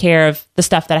taking care of the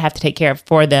stuff that I have to take care of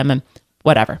for them and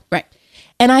whatever. Right.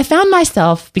 And I found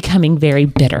myself becoming very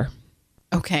bitter.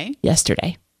 Okay.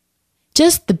 Yesterday.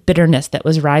 Just the bitterness that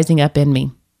was rising up in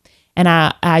me. And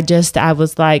I was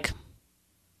like,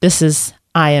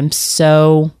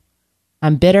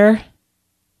 I'm bitter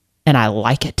and I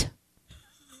like it.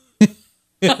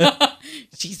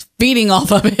 She's feeding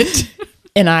off of it.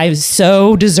 And I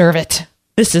so deserve it.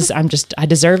 I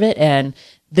deserve it. And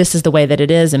this is the way that it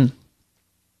is. And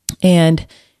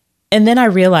then I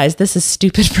realized this is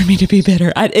stupid for me to be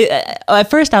bitter. At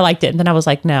first I liked it. And then I was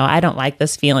like, no, I don't like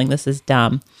this feeling. This is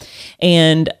dumb.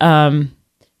 And,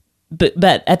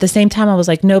 but at the same time, I was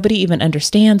like, nobody even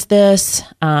understands this.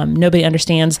 Nobody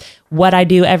understands what I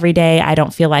do every day. I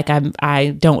don't feel like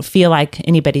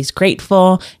anybody's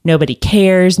grateful. Nobody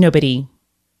cares. Nobody,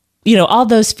 all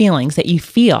those feelings that you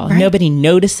feel. Right. Nobody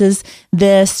notices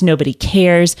this. Nobody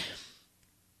cares.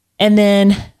 And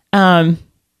then,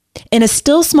 in a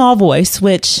still small voice,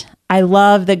 which I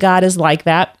love that God is like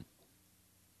that,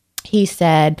 he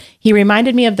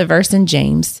reminded me of the verse in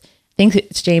James. I think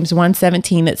it's James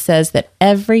 1:17 that says that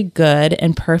every good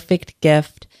and perfect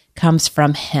gift comes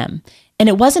from him. And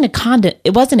it wasn't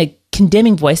a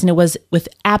condemning voice, and it was with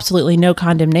absolutely no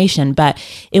condemnation, but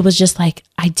it was just like,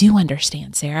 I do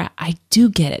understand, Sarah. I do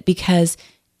get it, because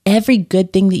every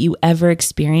good thing that you ever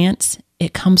experience,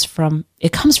 it comes from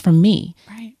me.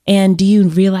 Right. And do you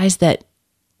realize that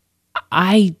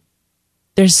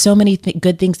there's so many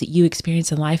good things that you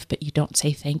experience in life, but you don't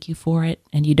say thank you for it.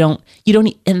 And you don't,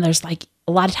 and there's like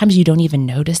a lot of times you don't even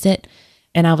notice it.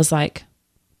 And I was like,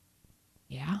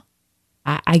 yeah,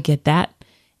 I get that.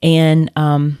 And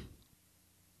I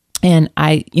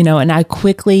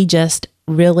quickly just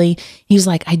really, he was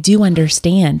like, I do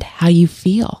understand how you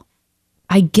feel.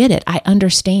 I get it. I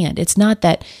understand. It's not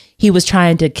that he was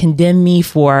trying to condemn me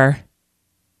for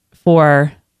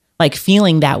like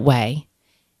feeling that way.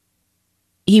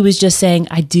 He was just saying,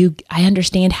 I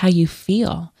understand how you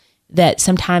feel, that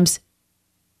sometimes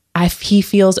he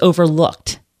feels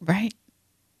overlooked. Right.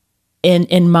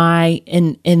 In my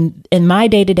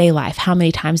day-to-day life, how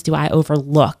many times do I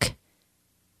overlook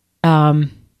the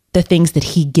things that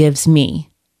he gives me,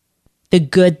 the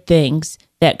good things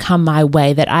that come my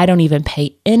way that I don't even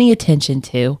pay any attention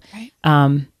to.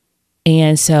 Right.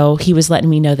 And so he was letting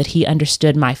me know that he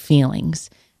understood my feelings.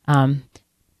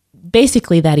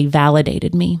 Basically that he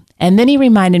validated me. And then he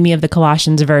reminded me of the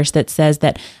Colossians verse that says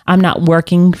that I'm not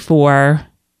working for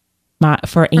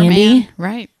Andy. Man.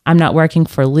 Right. I'm not working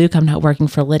for Luke. I'm not working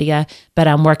for Lydia, but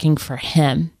I'm working for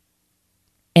him.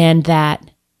 And that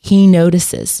he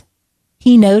notices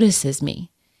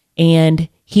me, and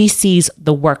he sees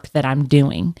the work that I'm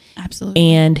doing. Absolutely.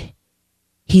 And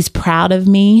he's proud of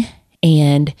me,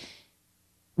 and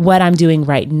what I'm doing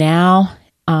right now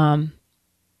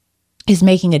is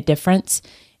making a difference,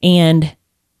 and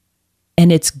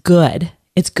it's good.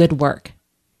 It's good work.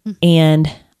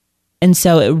 Mm-hmm. And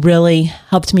so it really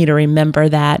helped me to remember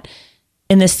that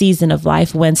in this season of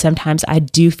life, when sometimes I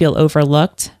do feel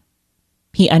overlooked,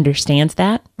 he understands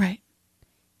that. Right.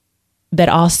 But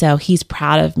also he's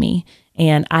proud of me,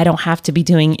 and I don't have to be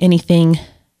doing anything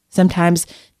sometimes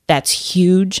that's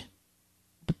huge,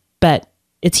 but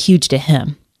it's huge to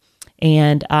him.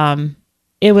 And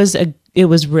it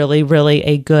was really, really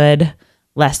a good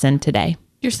lesson today.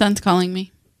 Your son's calling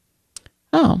me.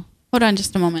 Oh. Hold on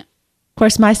just a moment. Of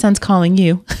course, my son's calling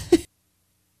you.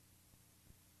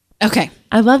 Okay.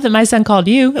 I love that my son called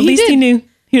you. At least he knew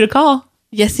who to call.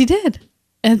 Yes, he did.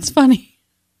 It's funny.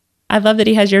 I love that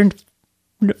he has your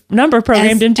number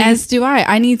programmed into. As do I.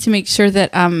 I need to make sure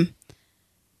that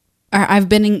I've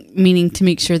been meaning to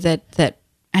make sure that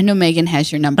I know Megan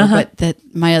has your number, but that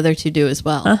my other two do as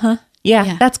well.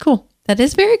 Yeah, that's cool. That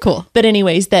is very cool. But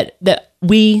anyways, that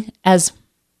we, as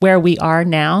where we are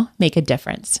now, make a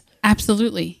difference.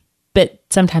 Absolutely. But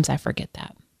sometimes I forget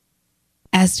that.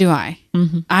 As do I.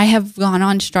 Mm-hmm. I have gone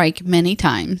on strike many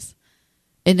times.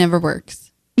 It never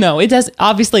works. No, it does.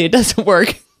 Obviously, it doesn't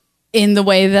work in the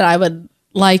way that I would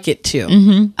like it to.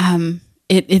 Mm-hmm.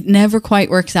 It never quite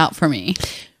works out for me.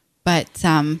 But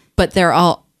there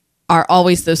are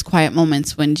always those quiet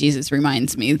moments when Jesus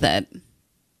reminds me that,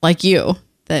 like you,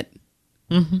 that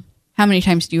how many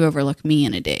times do you overlook me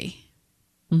in a day?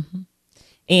 Mm-hmm.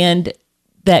 And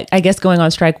that, I guess, going on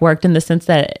strike worked in the sense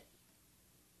that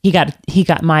he got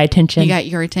my attention. He got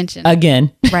your attention.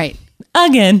 Again. Right.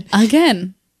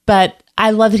 Again. But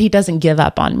I love that he doesn't give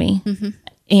up on me. Mm-hmm.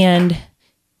 And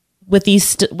with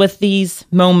these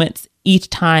moments, each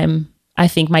time, I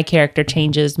think my character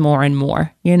changes more and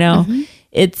more. You know,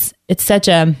 it's such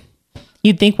a.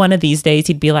 You'd think one of these days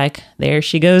he'd be like, "There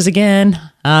she goes again.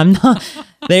 I'm not.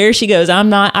 There she goes. I'm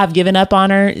not. I've given up on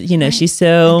her. You know, she's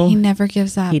so." And he never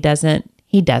gives up. He doesn't.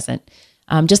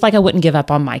 Just like I wouldn't give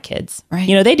up on my kids. Right.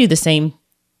 You know, they do the same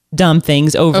dumb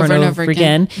things over and over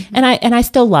again. Mm-hmm. And I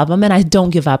still love them, and I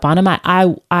don't give up on them.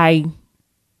 I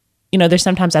you know, there's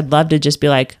sometimes I'd love to just be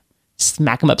like,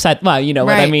 smack them upside. Well, you know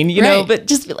what I mean, you know, but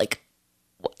just be like,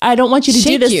 I don't want you to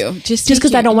do this just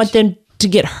because I don't want them to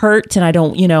get hurt, and I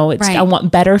don't, you know, it's I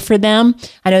want better for them.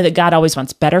 I know that God always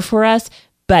wants better for us,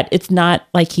 but it's not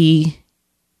like he's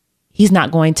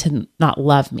not going to not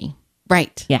love me.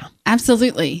 Right. Yeah.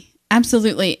 Absolutely. I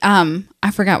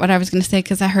forgot what I was going to say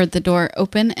because I heard the door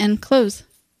open and close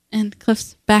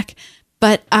back.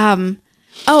 But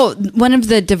one of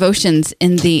the devotions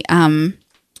in the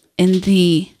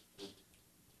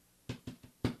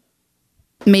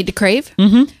Made to Crave.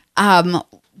 Mm-hmm.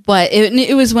 But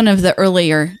it was one of the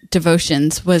earlier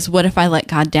devotions. Was what if I let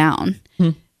God down?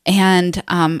 And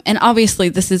obviously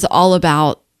this is all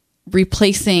about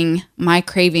replacing my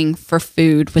craving for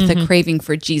food with a craving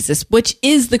for Jesus, which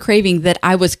is the craving that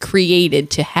I was created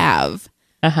to have.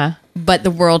 But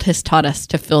the world has taught us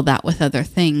to fill that with other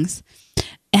things.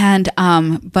 And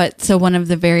so one of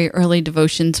the very early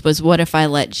devotions was, what if I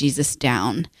let Jesus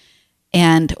down?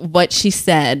 And what she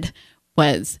said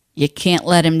was, you can't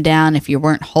let him down if you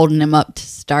weren't holding him up to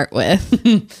start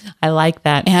with. I like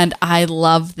that. And I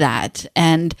love that.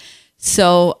 And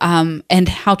so, and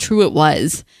how true it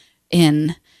was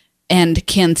and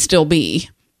can still be,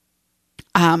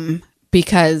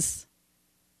 because,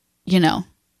 you know,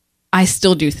 I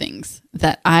still do things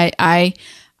that I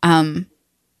found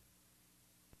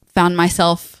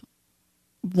myself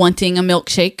wanting a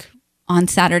milkshake on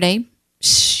Saturday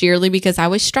sheerly because I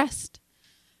was stressed.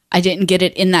 I didn't get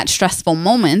it in that stressful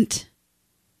moment,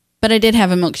 but I did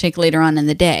have a milkshake later on in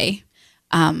the day.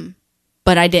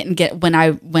 But I didn't get when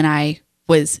I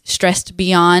was stressed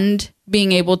beyond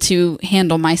being able to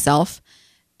handle myself,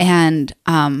 and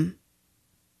I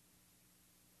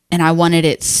wanted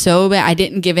it so bad. I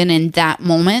didn't give in that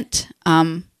moment.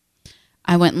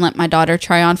 I went and let my daughter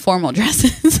try on formal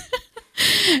dresses,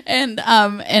 and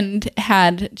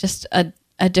had just a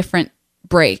different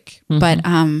break.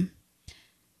 Mm-hmm.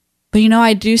 But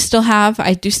I do still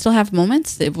have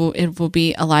moments. It will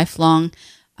be a lifelong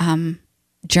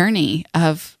journey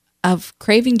of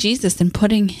craving Jesus and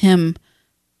putting him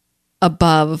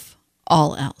above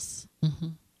all else. Mm-hmm.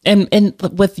 And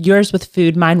with yours with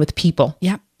food, mine with people.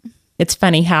 Yeah. It's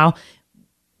funny how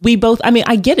we both,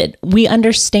 I get it. We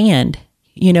understand,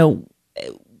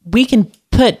 we can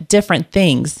put different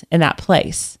things in that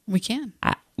place. We can.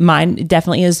 Mine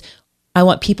definitely is, I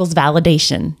want people's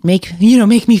validation. Make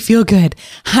me feel good.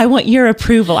 I want your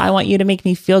approval. I want you to make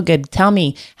me feel good. Tell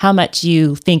me how much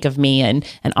you think of me and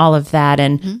all of that.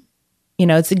 And,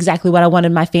 it's exactly what I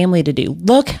wanted my family to do.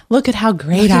 Look at how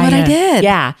great I am. What I did.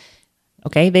 Yeah.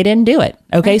 Okay. They didn't do it.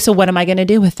 Okay. Right. So what am I going to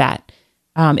do with that?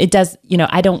 It does,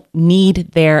 I don't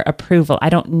need their approval. I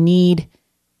don't need,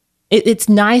 it's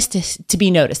nice to be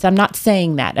noticed. I'm not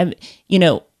saying that,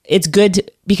 it's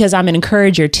good because I'm an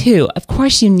encourager too. Of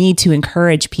course you need to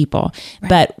encourage people, right.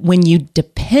 But when you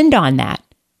depend on that,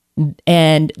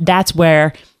 and that's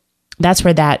where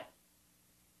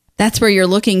you're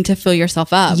looking to fill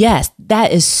yourself up. Yes,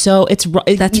 that is that's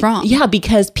wrong. Yeah,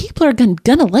 because people are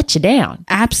gonna let you down.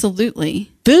 Absolutely.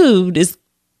 Food is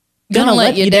gonna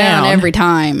let you down every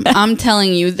time. I'm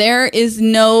telling you, there is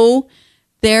no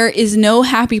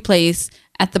happy place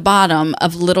at the bottom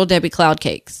of Little Debbie cloud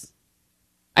cakes.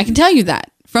 I can tell you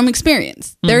that from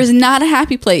experience. There is not a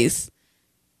happy place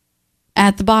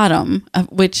at the bottom,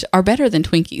 which are better than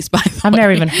Twinkies, by the way. I've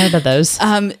never even heard of those.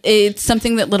 It's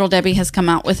something that Little Debbie has come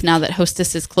out with now that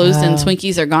Hostess is closed and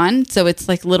Twinkies are gone. So it's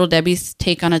like Little Debbie's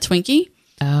take on a Twinkie.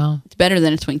 Oh. It's better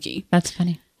than a Twinkie. That's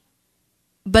funny.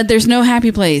 But there's no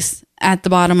happy place at the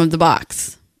bottom of the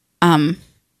box. I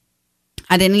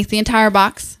didn't eat the entire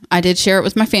box. I did share it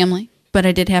with my family, but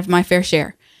I did have my fair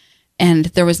share. And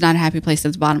there was not a happy place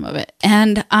at the bottom of it.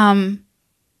 And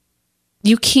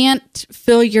you can't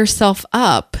fill yourself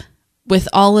up with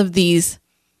all of these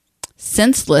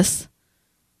senseless,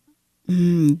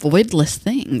 voidless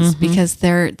things because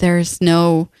there's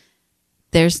no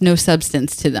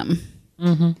substance to them.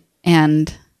 Mm-hmm.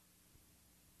 And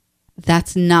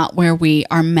that's not where we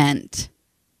are meant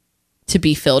to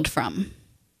be filled from.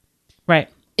 Right.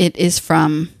 It is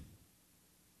from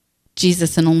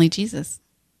Jesus and only Jesus.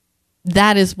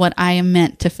 That is what I am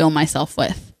meant to fill myself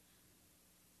with.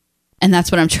 And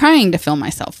that's what I'm trying to fill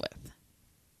myself with.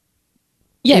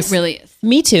 Yes. It really is.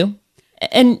 Me too.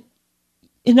 And,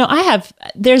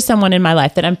 there's someone in my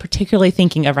life that I'm particularly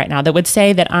thinking of right now that would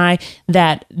say that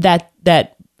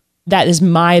that is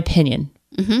my opinion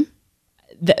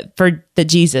for the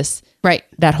Jesus, right?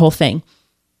 That whole thing.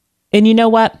 And you know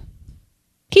what?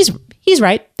 He's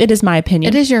right. It is my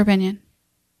opinion. It is your opinion.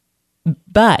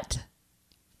 But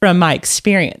from my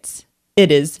experience,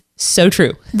 it is so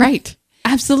true. Right.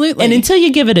 Absolutely. And until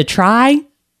you give it a try,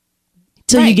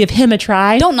 you give him a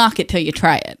try. Don't knock it till you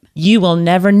try it. You will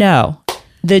never know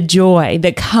the joy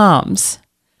that comes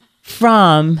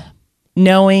from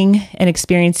knowing and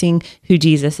experiencing who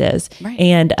Jesus is. Right.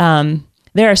 And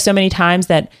there are so many times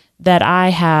that I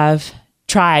have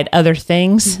tried other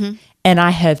things and I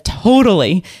have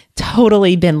totally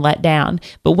been let down.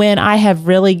 But when I have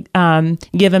really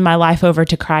given my life over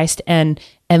to Christ and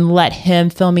let him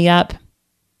fill me up,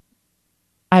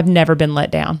 I've never been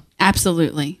let down.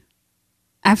 Absolutely.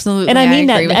 Absolutely. And I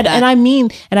mean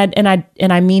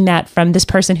I mean that from this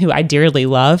person who I dearly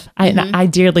love. I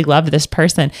dearly love this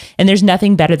person. And there's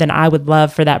nothing better than I would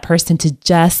love for that person to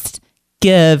just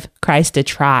give Christ a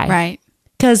try. Right.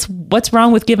 Because what's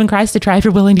wrong with giving Christ a try if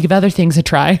you're willing to give other things a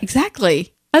try?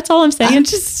 Exactly. That's all I'm saying.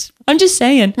 I'm just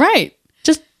saying. Right.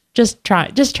 Just try.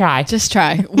 Just try. Just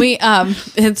try. We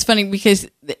it's funny because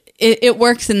it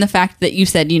works in the fact that you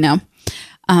said, you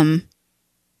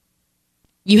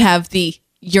have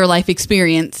your life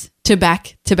experience to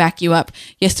back you up.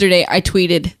 Yesterday I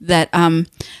tweeted that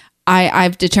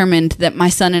I've determined that my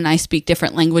son and I speak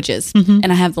different languages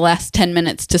and I have the last 10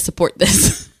 minutes to support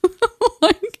this.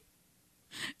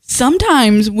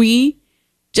 Sometimes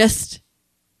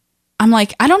I'm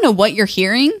like, I don't know what you're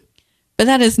hearing, but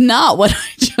that is not what I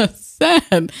just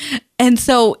said. And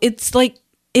so it's like,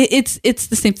 it's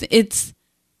the same thing.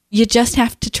 You just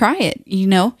have to try it.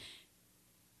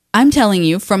 I'm telling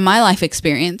you from my life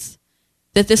experience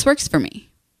that this works for me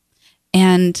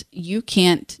and you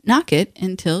can't knock it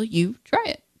until you try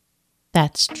it.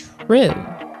 That's true.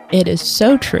 It is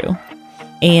so true.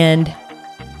 And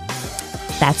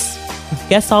that's, I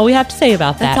guess, all we have to say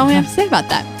about that. That's all we have to say about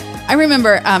that. I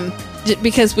remember,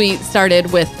 because we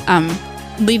started with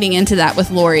leading into that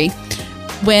with Lori,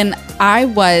 when I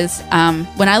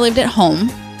lived at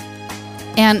home,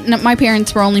 and my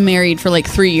parents were only married for like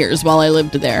 3 years while I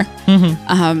lived there.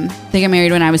 They got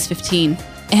married when I was 15.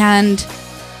 And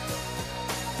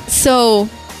so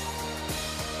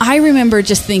I remember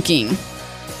just thinking,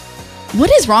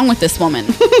 what is wrong with this woman?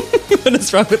 What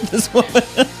is wrong with this woman?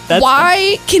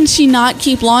 Why can she not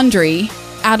keep laundry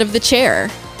out of the chair?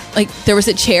 Like, there was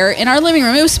a chair in our living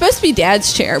room. It was supposed to be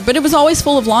Dad's chair, but it was always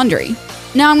full of laundry.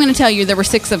 Now I'm going to tell you, there were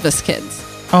 6 of us kids.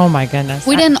 Oh my goodness.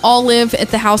 We didn't all live at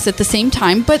the house at the same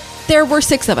time, but there were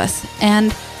 6 of us.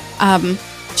 And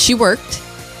she worked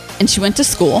and she went to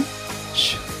school.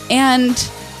 And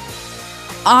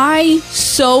I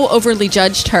so overly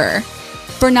judged her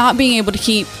for not being able to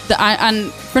keep the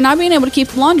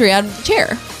laundry out of the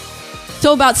chair.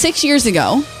 So about 6 years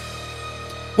ago,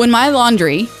 when my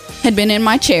laundry had been in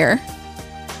my chair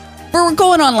for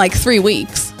going on like 3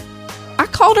 weeks, I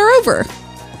called her over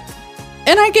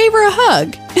and I gave her a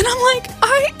hug. And I'm like,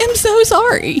 I am so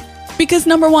sorry. Because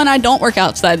number 1, I don't work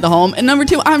outside the home. And number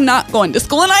 2, I'm not going to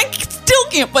school and I still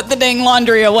can't put the dang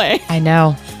laundry away. I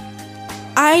know.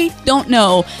 I don't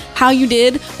know how you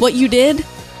did what you did,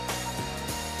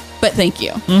 but thank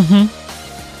you.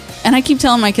 Mm-hmm. And I keep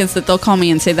telling my kids that they'll call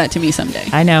me and say that to me someday.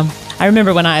 I know. I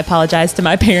remember when I apologized to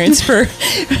my parents for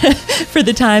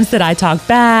the times that I talked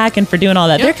back and for doing all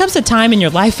that. Yep. There comes a time in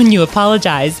your life when you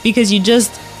apologize because you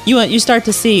start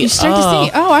to see.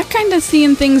 I kind of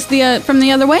seeing things from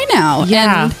the other way now.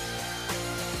 Yeah.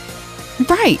 And,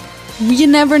 right. You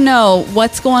never know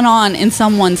what's going on in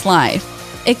someone's life.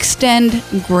 Extend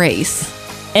grace.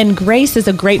 And grace is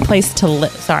a great place to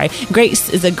live. Grace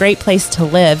is a great place to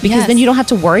live because then you don't have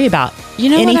to worry about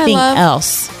anything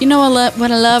else. You know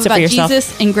what I love about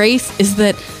Jesus and grace is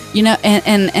that,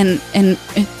 and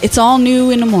it's all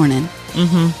new in the morning.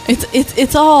 Mm-hmm.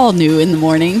 It's all new in the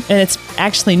morning. And it's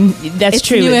actually, that's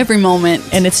true. It's new every moment.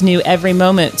 And it's new every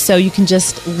moment. So you can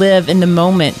just live in the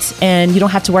moment and you don't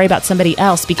have to worry about somebody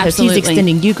else because He's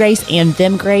extending you grace and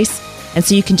them grace. And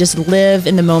so you can just live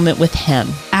in the moment with Him.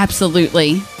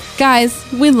 Absolutely. Guys,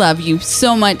 we love you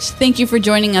so much. Thank you for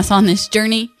joining us on this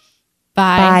journey.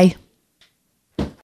 Bye. Bye.